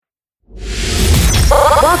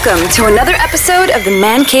Welcome to another episode of the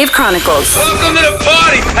Man Cave Chronicles. Welcome to the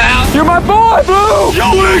party, pal! You're my boy, Blue! Yo,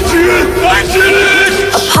 Adrian!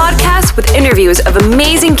 A podcast with interviews of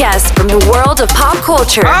amazing guests from the world of pop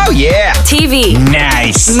culture. Oh, yeah! TV.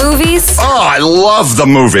 Nice! Movies. Oh, I love the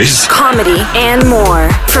movies! Comedy and more.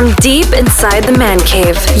 From deep inside the Man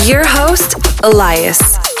Cave, your host,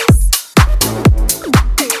 Elias.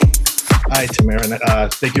 Hi, Tamara.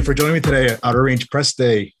 Thank you for joining me today. Outer Range Press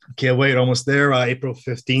Day. Can't wait. Almost there. April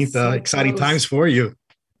 15th. Exciting times for you.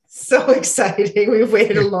 So exciting. We've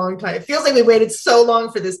waited a long time. It feels like we waited so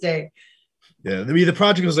long for this day. Yeah, the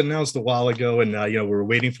project was announced a while ago, and we were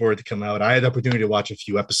waiting for it to come out. I had the opportunity to watch a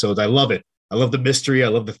few episodes. I love it. I love the mystery. I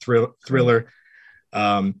love the thriller.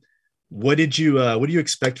 What do you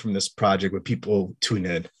expect from this project when people tune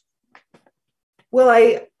in? Well,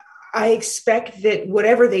 I expect that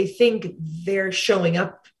whatever they think they're showing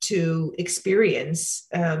up to experience,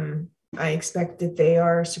 I expect that they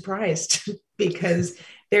are surprised because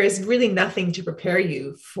there is really nothing to prepare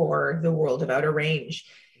you for the world of Outer Range,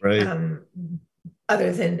 right?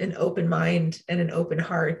 Other than an open mind and an open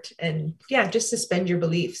heart, and just suspend your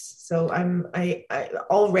beliefs. So I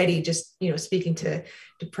already just speaking to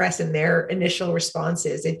press and their initial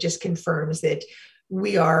responses, it just confirms that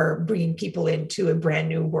we are bringing people into a brand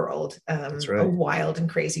new world, That's right. A wild and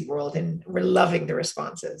crazy world, and we're loving the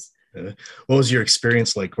responses. What was your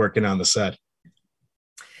experience like working on the set?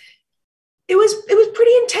 It was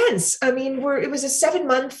pretty intense. I mean, it was a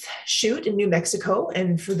 7-month shoot in New Mexico,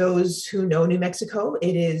 and for those who know New Mexico,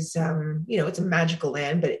 it is it's a magical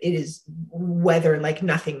land, but it is weather like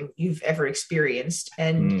nothing you've ever experienced.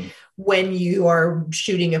 And when you are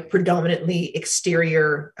shooting a predominantly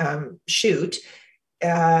exterior shoot,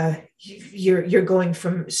 you're going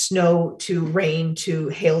from snow to rain to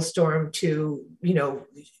hailstorm to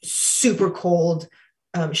super cold.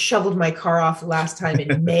 Shoveled my car off the last time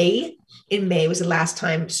in May. In May was the last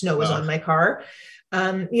time snow was on my car.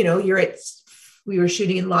 We were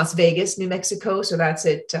shooting in Las Vegas, New Mexico, so that's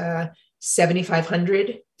at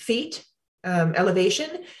 7,500 feet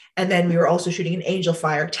elevation. And then we were also shooting in Angel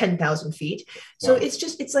Fire, 10,000 feet. So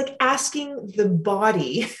it's like asking the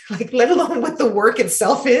body, like, let alone what the work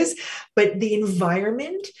itself is, but the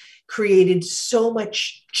environment created so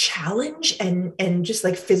much challenge and just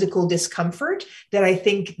like physical discomfort that I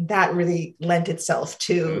think that really lent itself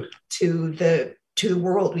to the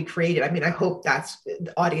world we created. I mean, I hope that's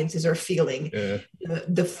the audiences are feeling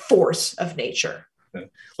the force of nature.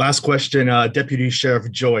 Last question, Deputy Sheriff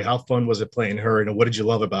Joy, how fun was it playing her, and what did you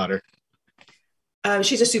love about her?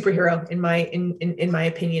 She's a superhero in my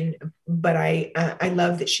opinion, but I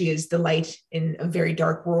love that she is the light in a very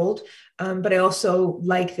dark world. But I also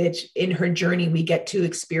like that in her journey we get to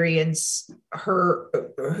experience her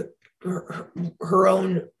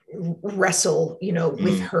own wrestle,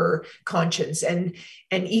 with her conscience, and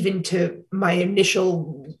even to my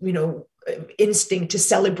initial, instinct to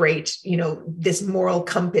celebrate, this moral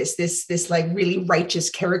compass, this like really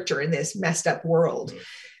righteous character in this messed up world.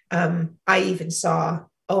 I even saw,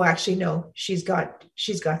 actually, no, she's got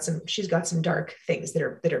some dark things that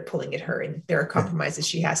are pulling at her, and there are compromises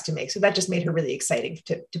she has to make. So that just made her really exciting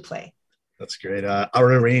to play. That's great.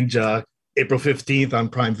 Outer Range, April 15th on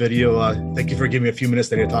Prime Video. Thank you for giving me a few minutes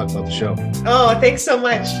today to talk about the show. Oh, thanks so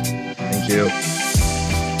much. Thank you.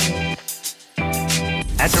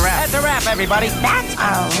 That's a wrap. That's a wrap, everybody. That's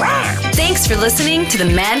a wrap. Thanks for listening to the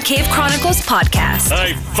Man Cave Chronicles podcast.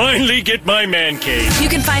 I finally get my man cave. You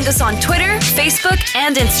can find us on Twitter, Facebook,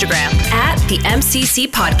 and Instagram at the MCC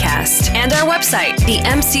Podcast, and our website,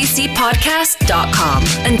 themccpodcast.com.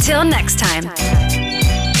 Until next time.